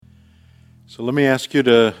So let me ask you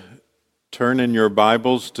to turn in your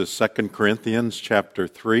Bibles to 2 Corinthians chapter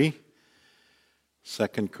 3. 2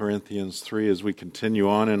 Corinthians 3 as we continue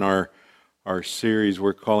on in our series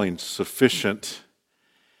we're calling Sufficient.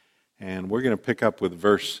 And we're going to pick up with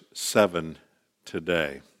verse 7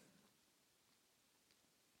 today.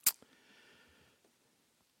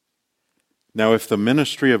 Now if the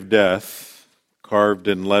ministry of death, carved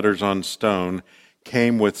in letters on stone,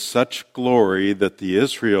 came with such glory that the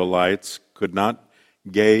Israelites could not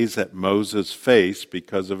gaze at Moses' face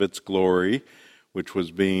because of its glory, which was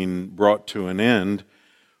being brought to an end,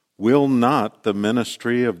 will not the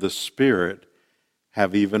ministry of the Spirit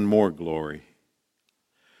have even more glory?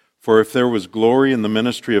 For if there was glory in the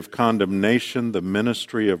ministry of condemnation, the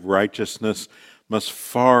ministry of righteousness must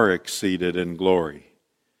far exceed it in glory.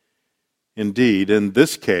 Indeed, in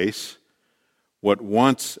this case, what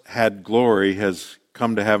once had glory has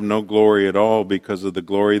come to have no glory at all because of the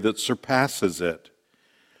glory that surpasses it.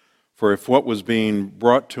 For if what was being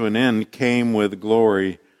brought to an end came with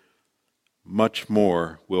glory, much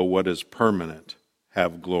more will what is permanent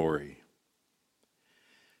have glory.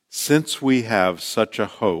 Since we have such a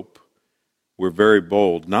hope, we're very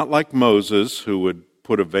bold, not like Moses, who would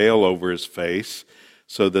put a veil over his face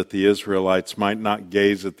so that the Israelites might not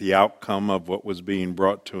gaze at the outcome of what was being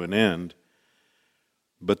brought to an end.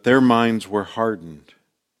 But their minds were hardened.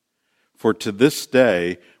 For to this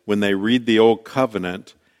day, when they read the Old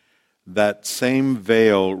Covenant, that same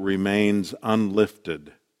veil remains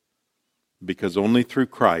unlifted, because only through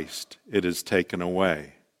Christ it is taken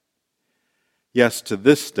away. Yes, to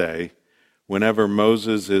this day, whenever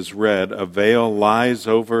Moses is read, a veil lies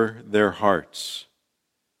over their hearts.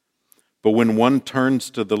 But when one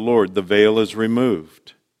turns to the Lord, the veil is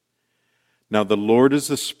removed. Now the Lord is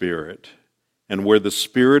the Spirit, and where the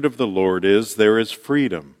Spirit of the Lord is, there is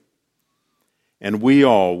freedom. And we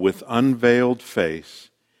all, with unveiled face,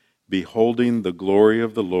 beholding the glory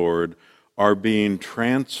of the Lord, are being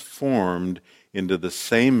transformed into the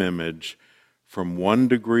same image from one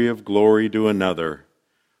degree of glory to another,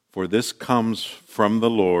 for this comes from the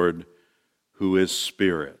Lord, who is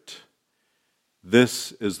Spirit.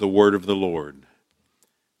 This is the word of the Lord.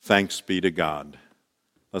 Thanks be to God.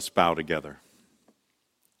 Let's bow together.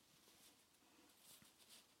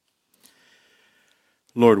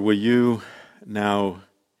 Lord, will you now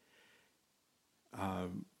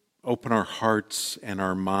open our hearts and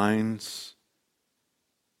our minds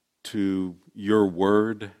to your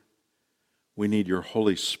word? We need your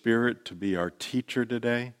Holy Spirit to be our teacher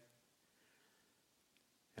today.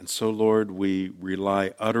 And so, Lord, we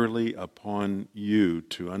rely utterly upon you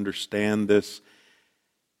to understand this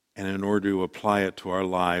and in order to apply it to our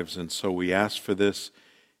lives. And so we ask for this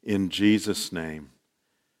in Jesus' name.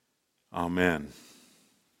 Amen.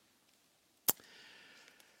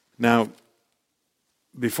 Now,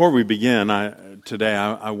 before we begin today,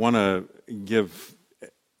 I want to give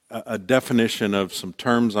a definition of some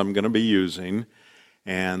terms I'm going to be using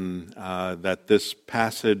and that this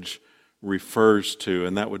passage refers to,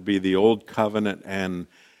 and that would be the Old Covenant and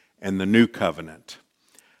the New Covenant.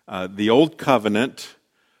 The Old Covenant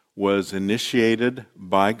was initiated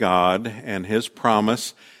by God and His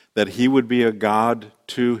promise that He would be a God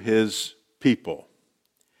to His people.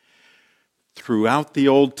 Throughout the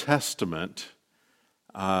Old Testament,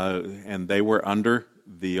 and they were under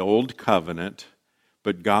the Old Covenant,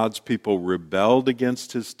 but God's people rebelled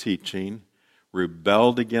against His teaching,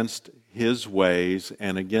 rebelled against His ways,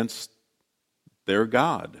 and against their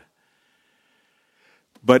God.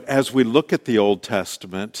 But as we look at the Old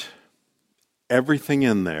Testament, everything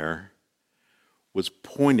in there was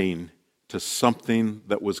pointing to something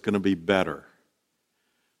that was going to be better,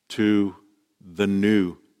 to the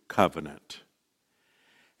New Covenant.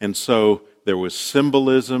 And so there was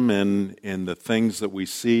symbolism in the things that we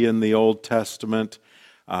see in the Old Testament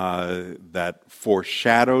that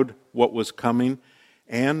foreshadowed what was coming,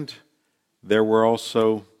 and there were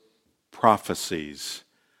also prophecies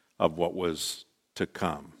of what was to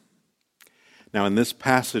come. Now, in this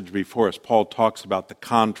passage before us, Paul talks about the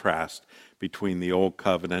contrast between the Old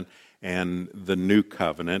Covenant and the New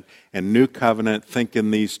Covenant. And New Covenant, think in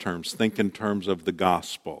these terms. Think in terms of the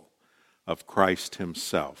gospel of Christ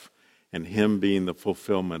Himself and Him being the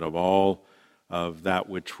fulfillment of all of that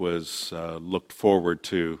which was looked forward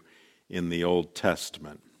to in the Old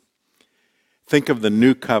Testament. Think of the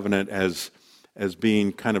New Covenant as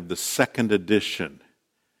being kind of the second edition.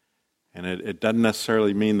 And it doesn't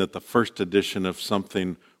necessarily mean that the first edition of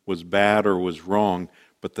something was bad or was wrong,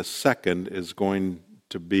 but the second is going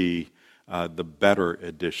to be the better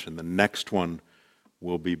edition. The next one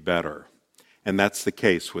will be better. And that's the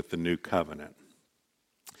case with the New Covenant.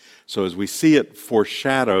 So as we see it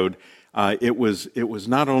foreshadowed, it was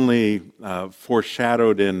not only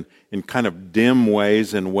foreshadowed in kind of dim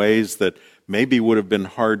ways, in ways that maybe would have been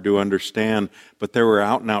hard to understand, but there were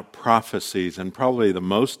out-and-out prophecies, and probably the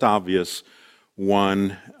most obvious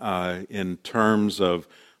one in terms of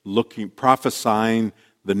prophesying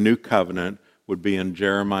the new covenant would be in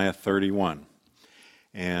Jeremiah 31.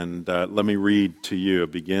 And let me read to you.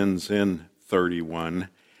 It begins in 31.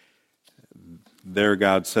 There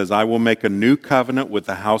God says, I will make a new covenant with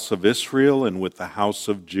the house of Israel and with the house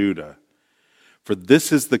of Judah. For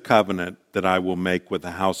this is the covenant that I will make with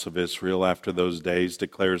the house of Israel after those days,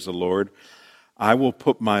 declares the Lord. I will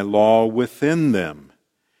put my law within them,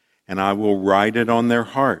 and I will write it on their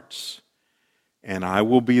hearts. And I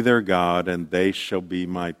will be their God, and they shall be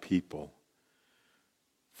my people.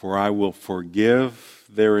 For I will forgive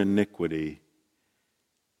their iniquity,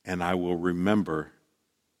 and I will remember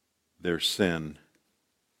their sin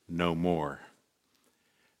no more.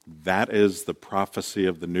 That is the prophecy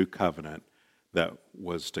of the new covenant that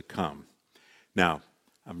was to come. Now,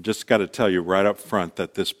 I've just got to tell you right up front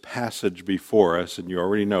that this passage before us, and you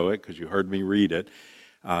already know it because you heard me read it,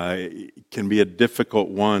 can be a difficult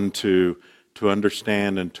one to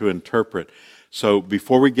understand and to interpret. So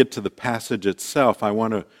before we get to the passage itself, I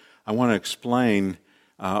want to explain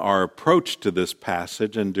our approach to this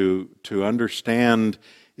passage, and to understand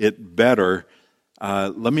it better.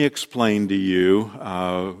 Let me explain to you,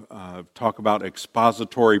 talk about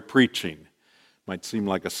expository preaching. Might seem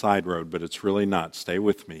like a side road, but it's really not. Stay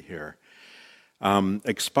with me here.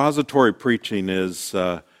 Expository preaching is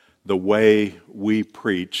the way we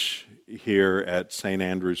preach here at St.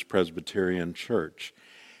 Andrew's Presbyterian Church.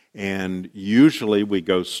 And usually we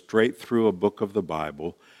go straight through a book of the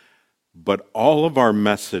Bible, but all of our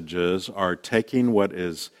messages are taking what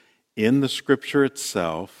is in the Scripture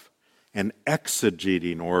itself and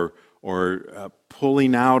exegeting or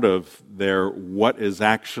pulling out of there what is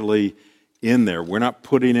actually in there. We're not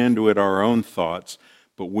putting into it our own thoughts,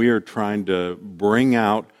 but we are trying to bring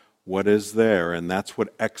out what is there, and that's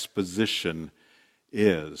what exposition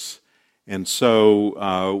is. And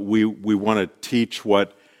so we want to teach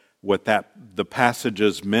what the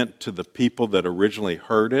passages meant to the people that originally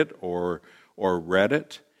heard it or read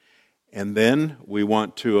it, and then we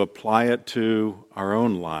want to apply it to our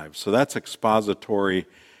own lives. So that's expository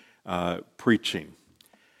preaching.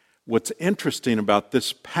 What's interesting about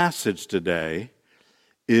this passage today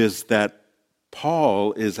is that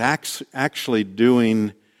Paul is actually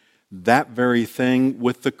doing that very thing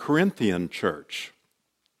with the Corinthian church.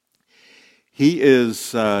 He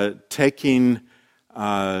is taking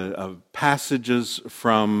passages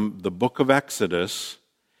from the book of Exodus,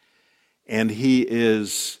 and he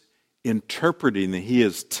is interpreting, he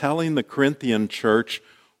is telling the Corinthian church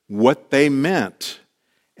what they meant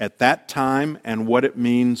at that time and what it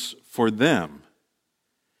means for them.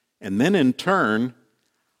 And then in turn,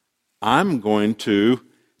 I'm going to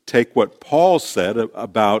take what Paul said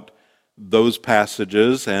about those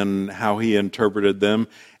passages and how he interpreted them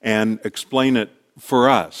and explain it for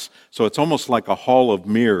us. So it's almost like a hall of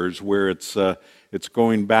mirrors where it's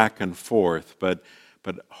going back and forth. But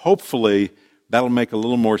hopefully that'll make a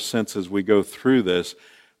little more sense as we go through this.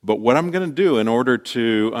 But what I'm going to do in order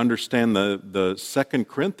to understand the 2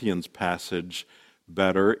 Corinthians passage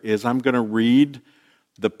better is I'm going to read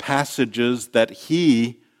the passages that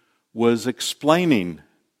he was explaining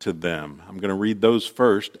to them. I'm going to read those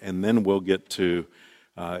first, and then we'll get to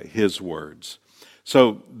his words.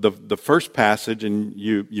 So the first passage, and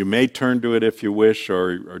you may turn to it if you wish,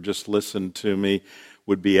 or just listen to me,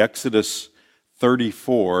 would be Exodus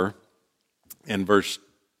 34, and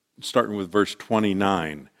starting with verse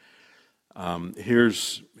 29.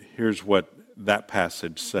 Here's what that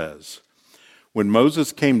passage says. When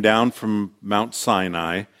Moses came down from Mount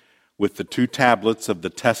Sinai with the 2 tablets of the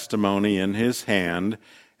testimony in his hand,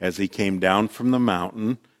 as he came down from the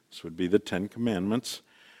mountain, this would be the 10 Commandments,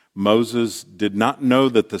 Moses did not know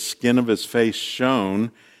that the skin of his face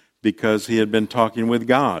shone because he had been talking with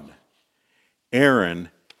God. Aaron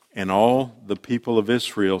and all the people of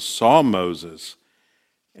Israel saw Moses,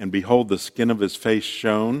 and behold, the skin of his face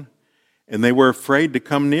shone, and they were afraid to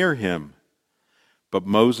come near him. But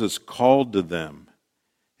Moses called to them,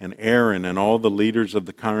 and Aaron and all the leaders of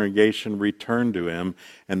the congregation returned to him,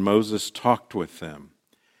 and Moses talked with them.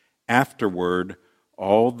 Afterward,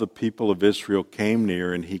 all the people of Israel came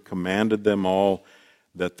near, and he commanded them all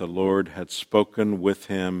that the Lord had spoken with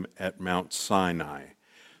him at Mount Sinai.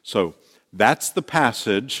 So that's the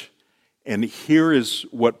passage, and here is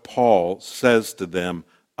what Paul says to them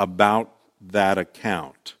about that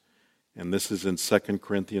account. And this is in 2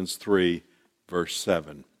 Corinthians 3, verse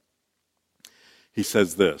 7. He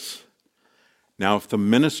says this, "Now if the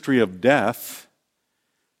ministry of death,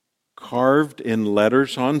 carved in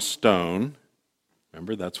letters on stone,"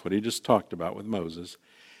 remember that's what he just talked about with Moses,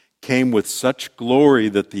 "came with such glory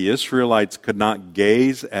that the Israelites could not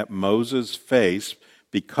gaze at Moses' face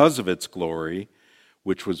because of its glory,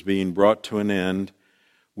 which was being brought to an end,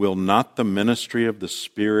 will not the ministry of the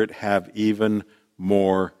Spirit have even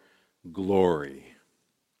more glory?"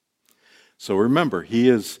 So remember,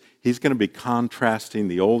 he's going to be contrasting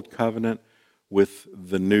the old covenant with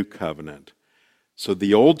the new covenant. So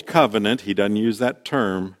the old covenant, he doesn't use that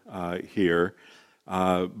term here,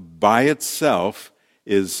 by itself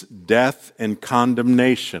is death and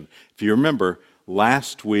condemnation. If you remember,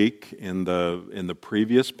 last week in the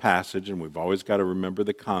previous passage, and we've always got to remember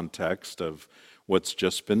the context of what's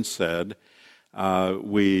just been said,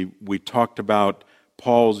 we talked about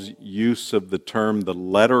Paul's use of the term the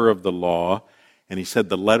letter of the law, and he said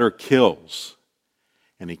the letter kills.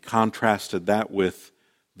 And he contrasted that with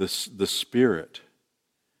the Spirit.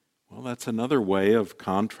 Well, that's another way of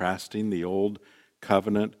contrasting the old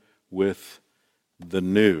covenant with the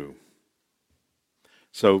new.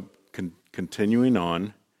 So, continuing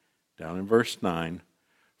on, down in verse 9,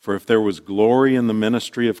 "For if there was glory in the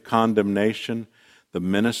ministry of condemnation, the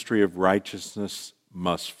ministry of righteousness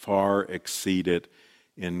must far exceed it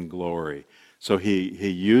in glory." So he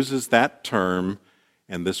uses that term,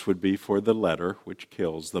 and this would be for the letter, which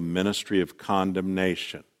kills, the ministry of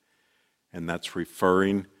condemnation. And that's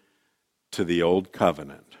referring to the old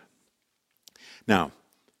covenant. Now,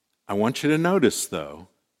 I want you to notice, though,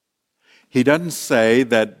 he doesn't say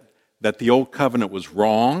that the old covenant was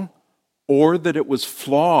wrong, or that it was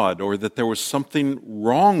flawed, or that there was something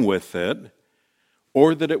wrong with it,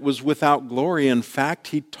 or that it was without glory. In fact,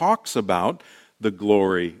 he talks about the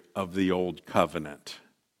glory of the old covenant.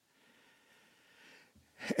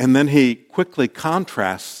 And then he quickly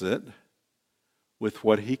contrasts it with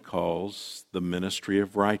what he calls the ministry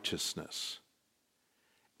of righteousness.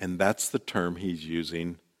 And that's the term he's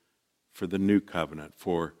using for the new covenant,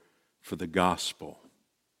 for the gospel.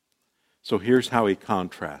 So here's how he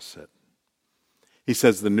contrasts it. He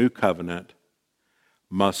says the new covenant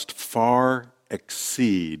must far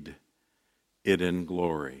exceed it in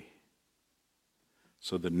glory.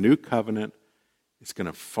 So the new covenant is going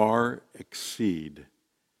to far exceed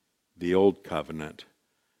the old covenant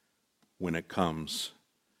when it comes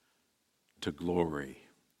to glory.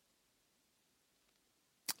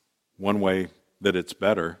 One way that it's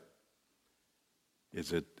better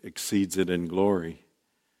is it exceeds it in glory,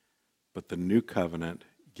 but the new covenant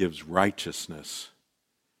gives righteousness,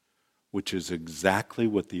 which is exactly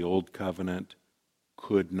what the old covenant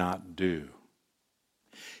could not do.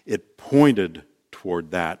 It pointed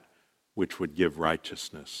toward that which would give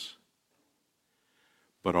righteousness.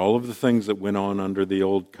 But all of the things that went on under the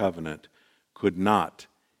old covenant could not,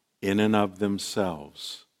 in and of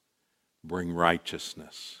themselves, bring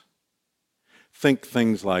righteousness. Think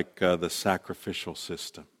things like the sacrificial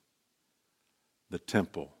system, the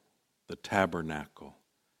temple, the tabernacle,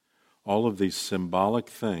 all of these symbolic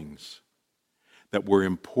things that were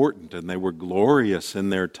important and they were glorious in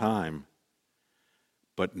their time,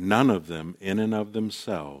 but none of them, in and of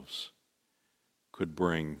themselves, could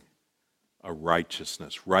bring a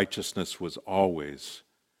righteousness. Righteousness was always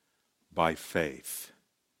by faith.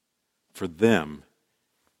 For them,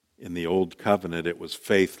 in the Old Covenant, it was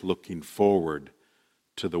faith looking forward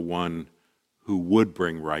to the one who would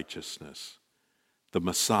bring righteousness, the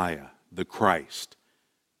Messiah, the Christ,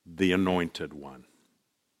 the Anointed One.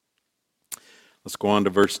 Let's go on to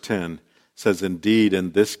verse 10. It says, "Indeed,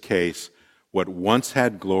 in this case, what once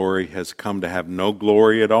had glory has come to have no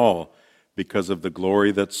glory at all, because of the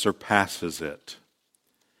glory that surpasses it."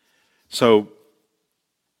 So,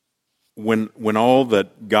 when all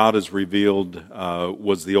that God has revealed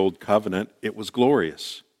was the old covenant, it was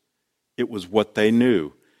glorious. It was what they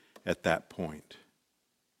knew at that point.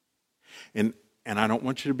 And I don't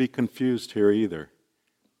want you to be confused here either.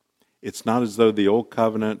 It's not as though the old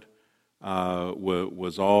covenant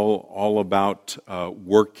was all about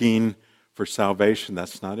working for salvation.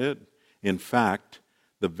 That's not it. In fact,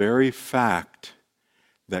 the very fact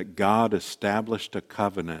that God established a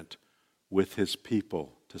covenant with his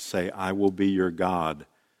people to say, "I will be your God,"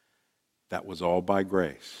 that was all by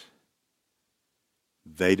grace.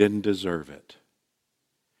 They didn't deserve it.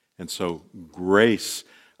 And so grace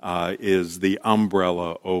is the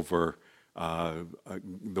umbrella over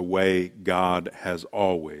the way God has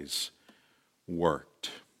always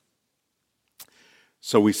worked.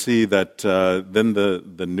 So we see that then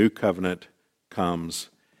the new covenant comes,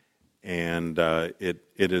 and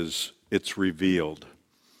it's revealed.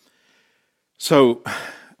 So,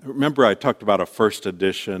 remember I talked about a first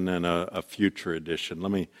edition and a future edition.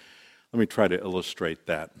 Let me try to illustrate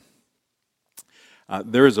that.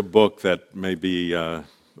 There is a book that maybe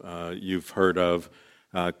you've heard of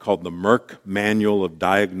called the Merck Manual of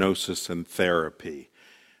Diagnosis and Therapy,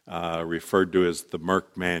 referred to as the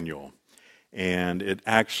Merck Manual. And it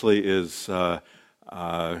actually is, and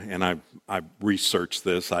I researched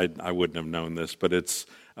this, I wouldn't have known this, but it's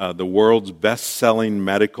the world's best-selling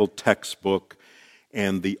medical textbook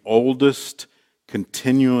and the oldest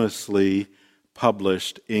continuously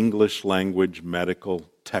published English language medical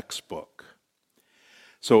textbook.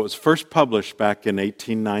 So it was first published back in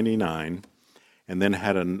 1899 and then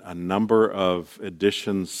had a number of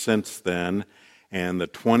editions since then, and the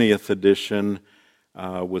 20th edition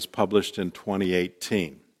was published in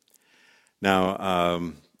 2018.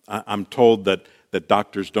 Now, I'm told that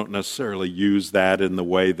doctors don't necessarily use that in the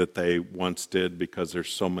way that they once did because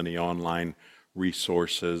there's so many online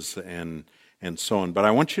resources and so on. But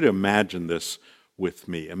I want you to imagine this with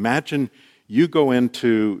me. Imagine you go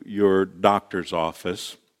into your doctor's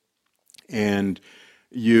office and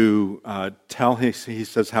you tell him, he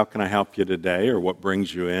says, "How can I help you today?" or "What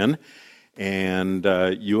brings you in?" And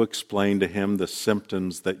you explain to him the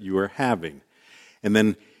symptoms that you are having. And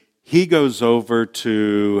then he goes over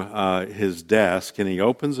to his desk and he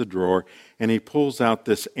opens a drawer and he pulls out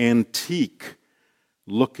this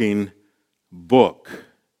antique-looking book.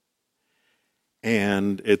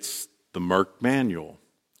 And it's the Merck Manual.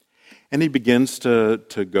 And he begins to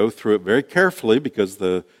go through it very carefully because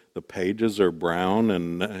the pages are brown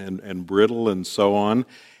and brittle and so on.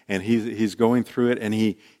 And he's going through it, and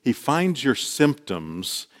he finds your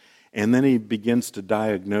symptoms, and then he begins to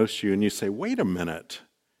diagnose you, and you say, "Wait a minute,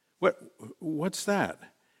 what's that?"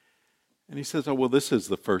 And he says, "Oh, well, this is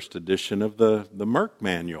the first edition of the Merck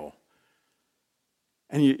Manual."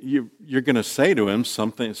 And you're going to say to him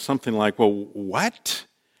something like, "Well, what?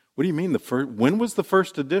 What do you mean the first? When was the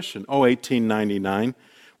first edition?" "Oh, 1899.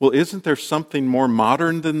 "Well, isn't there something more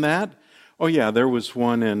modern than that?" "Oh, yeah, there was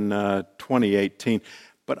one in 2018.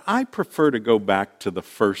 But I prefer to go back to the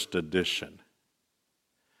first edition."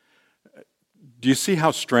 Do you see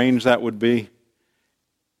how strange that would be?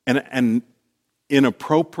 And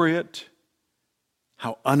inappropriate?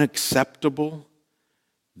 How unacceptable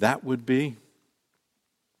that would be?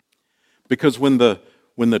 Because when the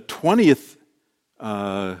 20th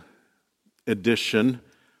edition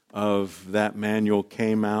of that manual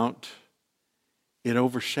came out, it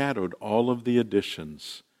overshadowed all of the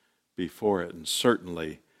editions before it, and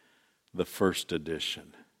certainly the first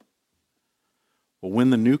edition. Well, when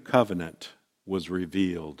the new covenant was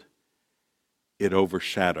revealed, it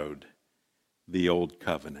overshadowed the old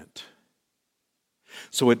covenant.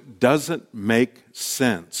 So it doesn't make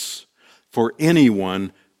sense for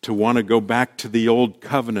anyone to want to go back to the old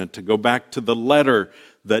covenant, to go back to the letter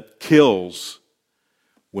that kills,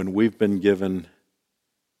 when we've been given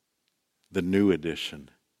the new edition,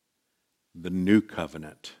 the new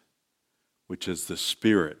covenant, which is the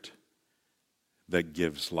Spirit that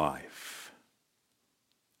gives life.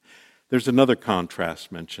 There's another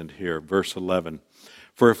contrast mentioned here, verse 11.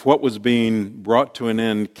 "For if what was being brought to an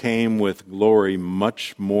end came with glory,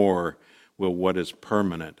 much more will what is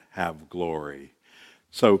permanent have glory."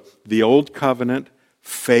 So the old covenant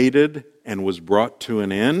faded and was brought to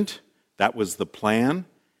an end. That was the plan.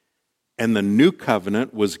 And the new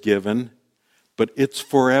covenant was given, but it's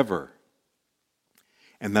forever.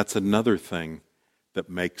 And that's another thing that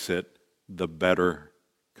makes it the better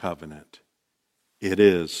covenant. It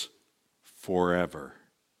is forever.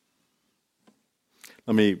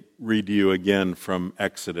 Let me read to you again from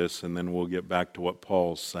Exodus, and then we'll get back to what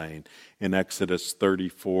Paul's saying. In Exodus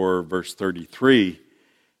 34, verse 33,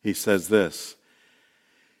 he says this,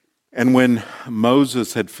 "And when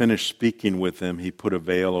Moses had finished speaking with them, he put a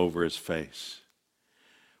veil over his face.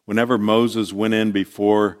 Whenever Moses went in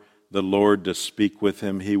before the Lord to speak with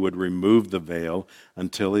him, he would remove the veil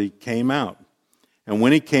until he came out. And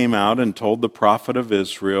when he came out and told the prophet of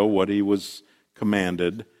Israel what he was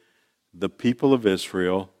commanded, the people of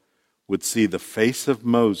Israel would see the face of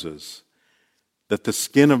Moses, that the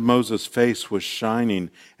skin of Moses' face was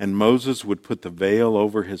shining, and Moses would put the veil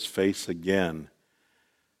over his face again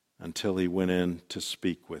until he went in to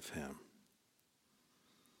speak with him."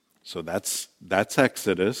 So that's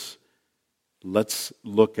Exodus. Let's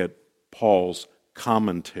look at Paul's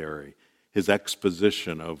commentary, his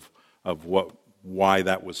exposition of why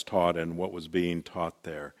that was taught and what was being taught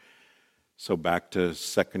there. So back to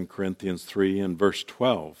 2 Corinthians 3 and verse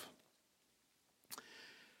 12.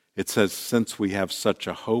 It says, "Since we have such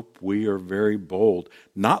a hope, we are very bold,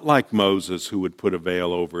 not like Moses, who would put a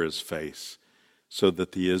veil over his face. so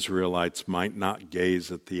that the Israelites might not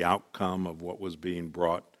gaze at the outcome of what was being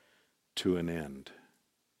brought to an end.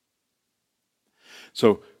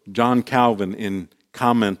 So John Calvin, in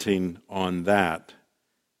commenting on that,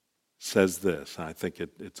 says this. I think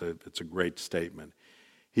it's a great statement.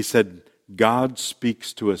 He said, God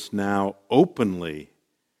speaks to us now openly,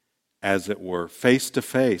 as it were, face to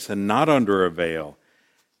face, and not under a veil,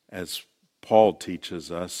 as Paul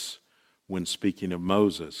teaches us when speaking of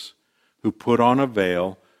Moses, who put on a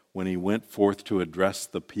veil when he went forth to address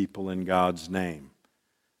the people in God's name.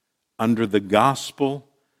 Under the gospel,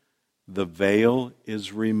 the veil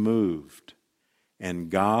is removed,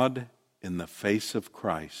 and God, in the face of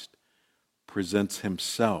Christ, presents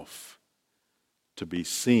himself to be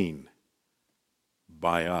seen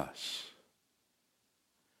by us.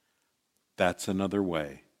 That's another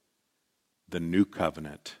way the new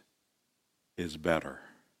covenant is better.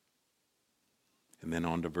 And then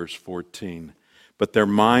on to verse 14. But their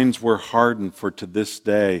minds were hardened, for to this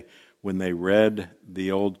day, when they read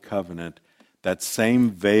the old covenant, that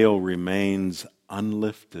same veil remains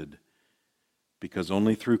unlifted, because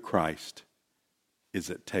only through Christ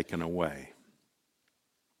is it taken away.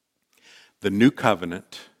 The new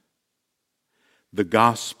covenant, the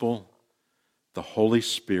gospel, the Holy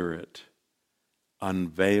Spirit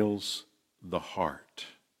unveils the heart,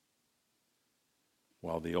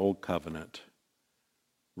 while the old covenant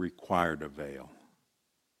required a veil.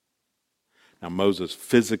 Now, Moses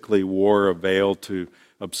physically wore a veil to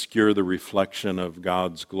obscure the reflection of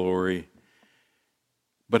God's glory.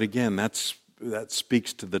 But again, that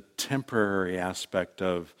speaks to the temporary aspect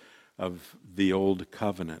of the old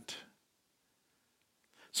covenant.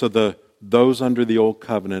 So those under the old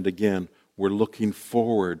covenant, again, were looking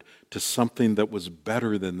forward to something that was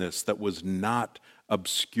better than this, that was not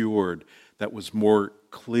obscured, that was more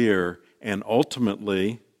clear, and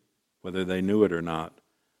ultimately, whether they knew it or not,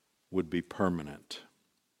 would be permanent.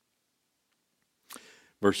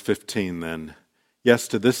 Verse 15 then. Yes,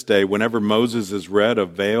 to this day, whenever Moses is read, a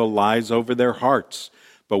veil lies over their hearts.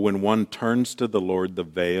 But when one turns to the Lord, the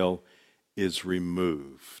veil is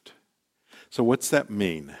removed. So what's that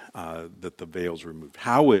mean, that the veil's removed?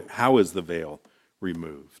 How is the veil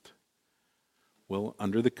removed? Well,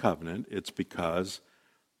 under the covenant, it's because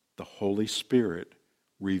the Holy Spirit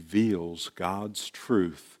reveals God's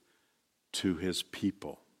truth to his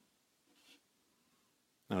people.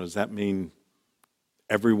 Now, does that mean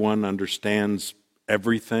everyone understands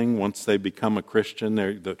everything once they become a Christian?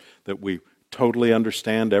 That we totally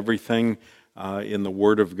understand everything in the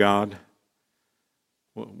Word of God?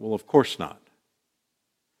 Well, of course not.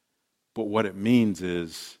 But what it means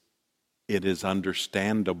is it is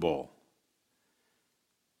understandable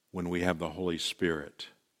when we have the Holy Spirit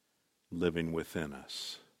living within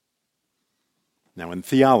us. Now, in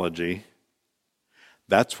theology,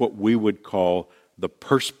 that's what we would call the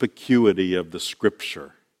perspicuity of the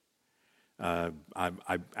Scripture. I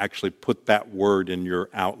actually put that word in your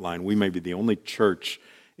outline. We may be the only church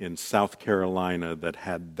in South Carolina that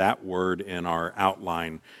had that word in our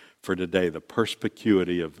outline for today, the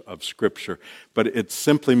perspicuity of Scripture. But it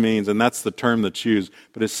simply means, and that's the term that's used,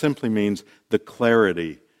 but it simply means the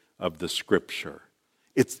clarity of the Scripture.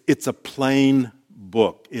 It's a plain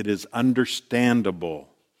book. It is understandable.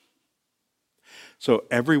 So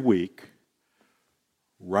every week,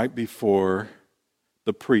 right before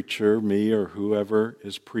the preacher, me or whoever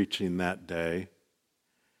is preaching that day,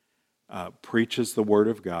 preaches the Word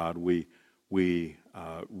of God, we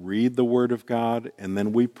read the Word of God, and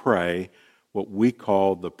then we pray what we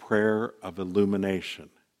call the prayer of illumination.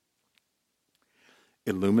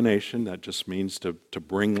 Illumination, that just means to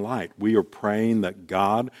bring light. We are praying that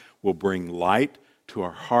God will bring light to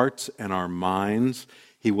our hearts and our minds.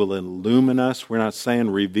 He will illumine us. We're not saying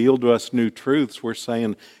reveal to us new truths. We're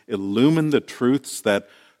saying illumine the truths that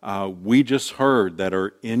we just heard that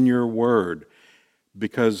are in your Word,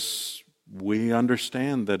 because we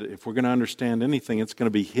understand that if we're going to understand anything, it's going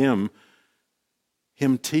to be Him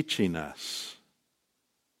teaching us.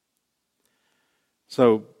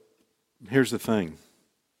 So here's the thing.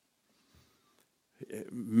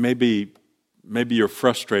 Maybe you're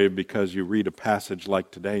frustrated because you read a passage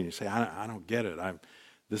like today and you say, I don't get it.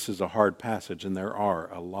 This is a hard passage, and there are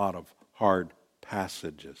a lot of hard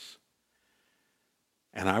passages.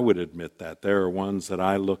 And I would admit that. There are ones that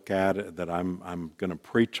I look at that I'm going to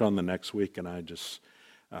preach on the next week, and I just,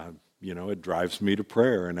 it drives me to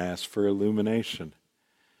prayer and ask for illumination.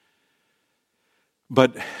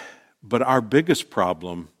 But our biggest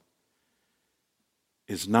problem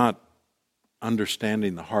is not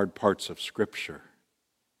understanding the hard parts of Scripture.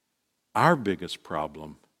 Our biggest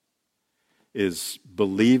problem is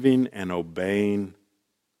believing and obeying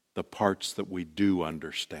the parts that we do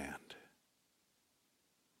understand.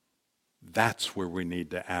 That's where we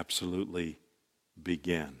need to absolutely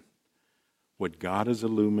begin. What God has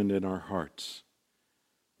illumined in our hearts,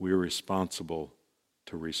 we're responsible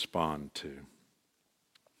to respond to.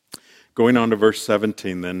 Going on to verse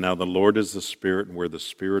 17 then, now the Lord is the Spirit, and where the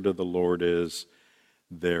Spirit of the Lord is,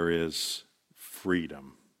 there is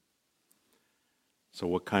freedom. So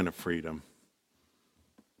what kind of freedom?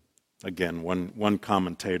 Again, one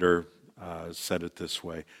commentator said it this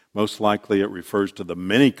way. Most likely it refers to the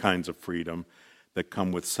many kinds of freedom that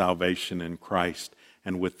come with salvation in Christ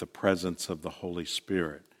and with the presence of the Holy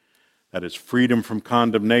Spirit. That is freedom from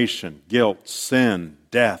condemnation, guilt, sin,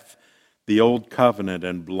 death, the old covenant,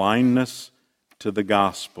 and blindness to the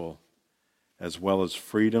gospel, as well as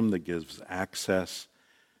freedom that gives access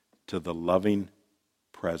to the loving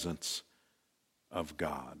presence of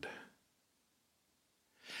God.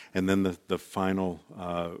 And then the final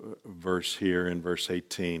verse here in verse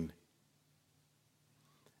 18.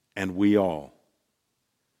 And we all,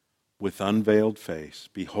 with unveiled face,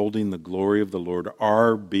 beholding the glory of the Lord,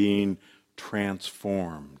 are being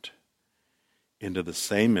transformed into the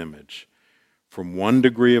same image, from one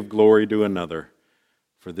degree of glory to another,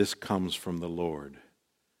 for this comes from the Lord,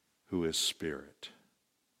 who is Spirit.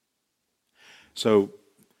 So,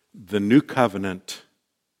 the new covenant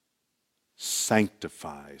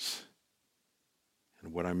sanctifies.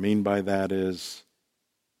 And what I mean by that is,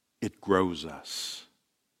 it grows us.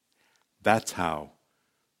 That's how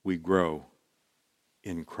we grow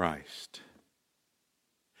in Christ.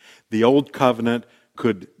 The old covenant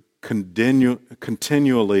could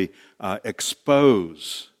continually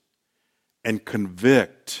expose and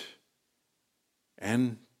convict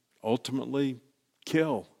and ultimately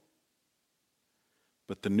kill.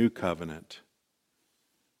 But the new covenant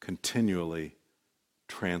continually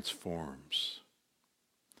transforms.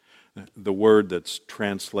 The word that's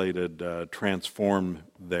translated transform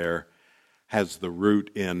there has the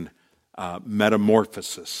root in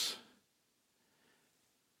metamorphosis.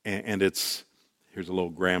 And it's, here's a little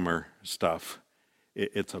grammar stuff.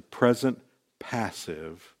 It's a present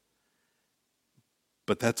passive,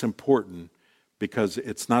 but that's important because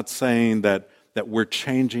it's not saying that we're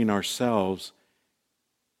changing ourselves.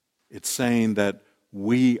 It's saying that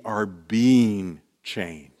we are being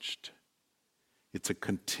changed. It's a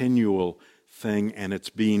continual thing, and it's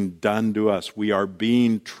being done to us. We are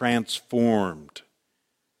being transformed.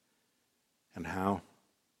 And how?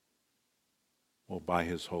 Well, by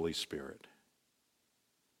His Holy Spirit.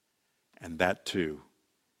 And that too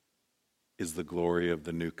is the glory of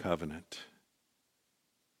the new covenant.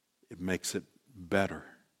 It makes it better.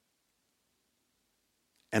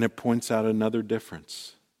 And it points out another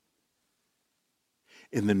difference.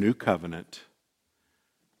 In the new covenant,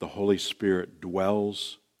 the Holy Spirit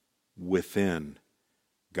dwells within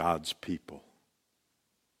God's people.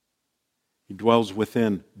 He dwells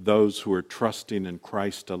within those who are trusting in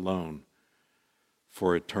Christ alone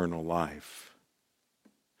for eternal life.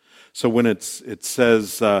 So when it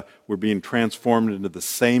says we're being transformed into the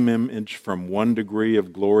same image from one degree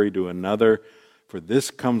of glory to another, for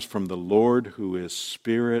this comes from the Lord who is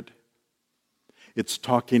Spirit, it's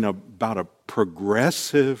talking about a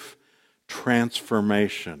progressive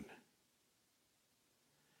transformation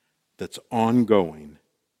that's ongoing,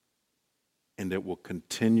 and it will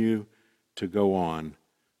continue to go on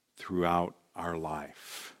throughout our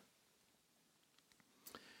life.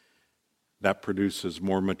 That produces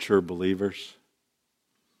more mature believers.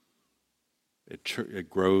 It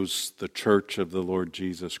grows the church of the Lord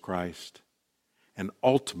Jesus Christ, and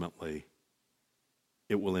ultimately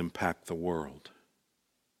it will impact the world.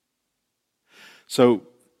 So,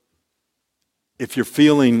 if you're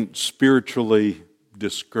feeling spiritually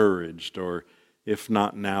discouraged, or if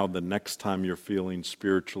not now, the next time you're feeling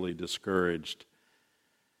spiritually discouraged,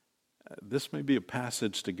 this may be a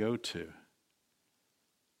passage to go to.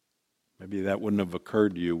 Maybe that wouldn't have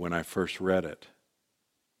occurred to you when I first read it.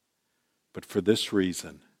 But for this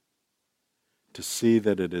reason, to see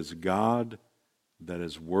that it is God that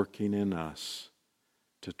is working in us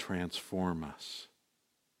to transform us.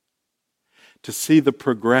 To see the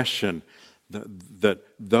progression that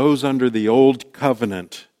those under the old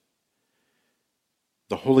covenant,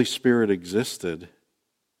 the Holy Spirit existed,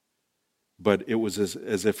 but it was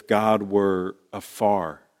as if God were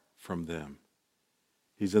afar from them.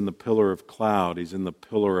 He's in the pillar of cloud, He's in the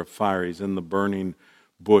pillar of fire, He's in the burning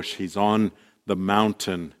bush, He's on the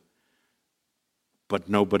mountain, but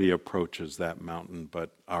nobody approaches that mountain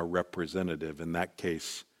but our representative, in that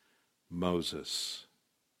case, Moses.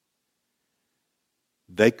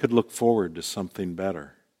 they could look forward to something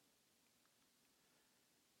better.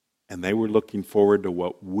 And they were looking forward to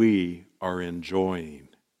what we are enjoying,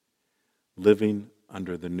 living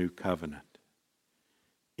under the new covenant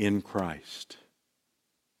in Christ.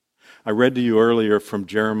 I read to you earlier from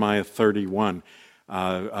Jeremiah 31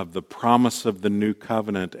 of the promise of the new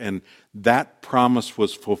covenant, and that promise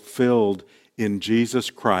was fulfilled in Jesus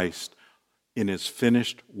Christ in his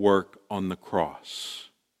finished work on the cross.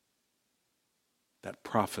 That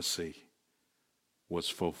prophecy was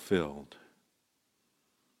fulfilled.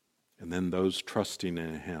 And then those trusting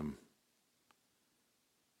in him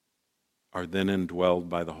are then indwelled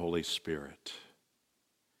by the Holy Spirit.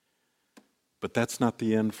 But that's not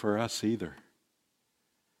the end for us either.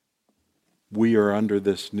 We are under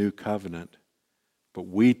this new covenant, but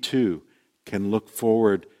we too can look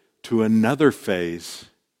forward to another phase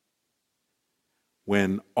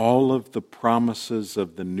when all of the promises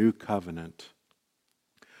of the new covenant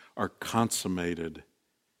are consummated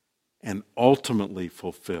and ultimately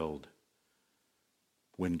fulfilled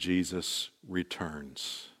when Jesus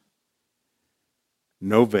returns.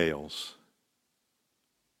 No veils,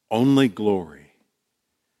 only glory,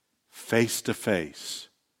 face to face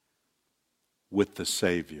with the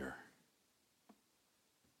Savior.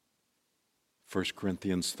 1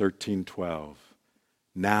 Corinthians 13:12.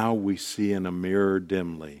 Now we see in a mirror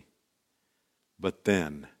dimly, but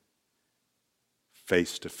then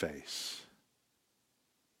face to face.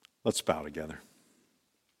 Let's bow together.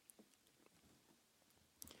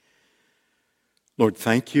 Lord,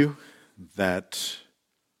 thank you that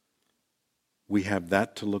we have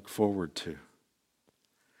that to look forward to.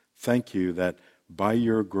 Thank you that by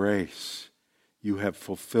your grace you have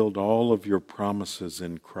fulfilled all of your promises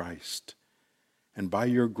in Christ. And by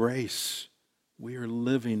your grace we are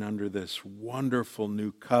living under this wonderful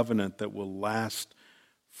new covenant that will last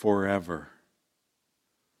forever.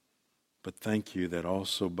 But thank you that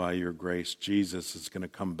also by your grace Jesus is going to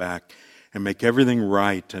come back and make everything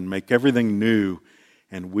right and make everything new,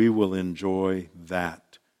 and we will enjoy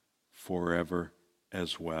that forever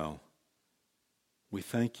as well. We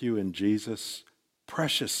thank you in Jesus'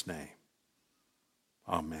 precious name.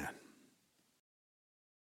 Amen.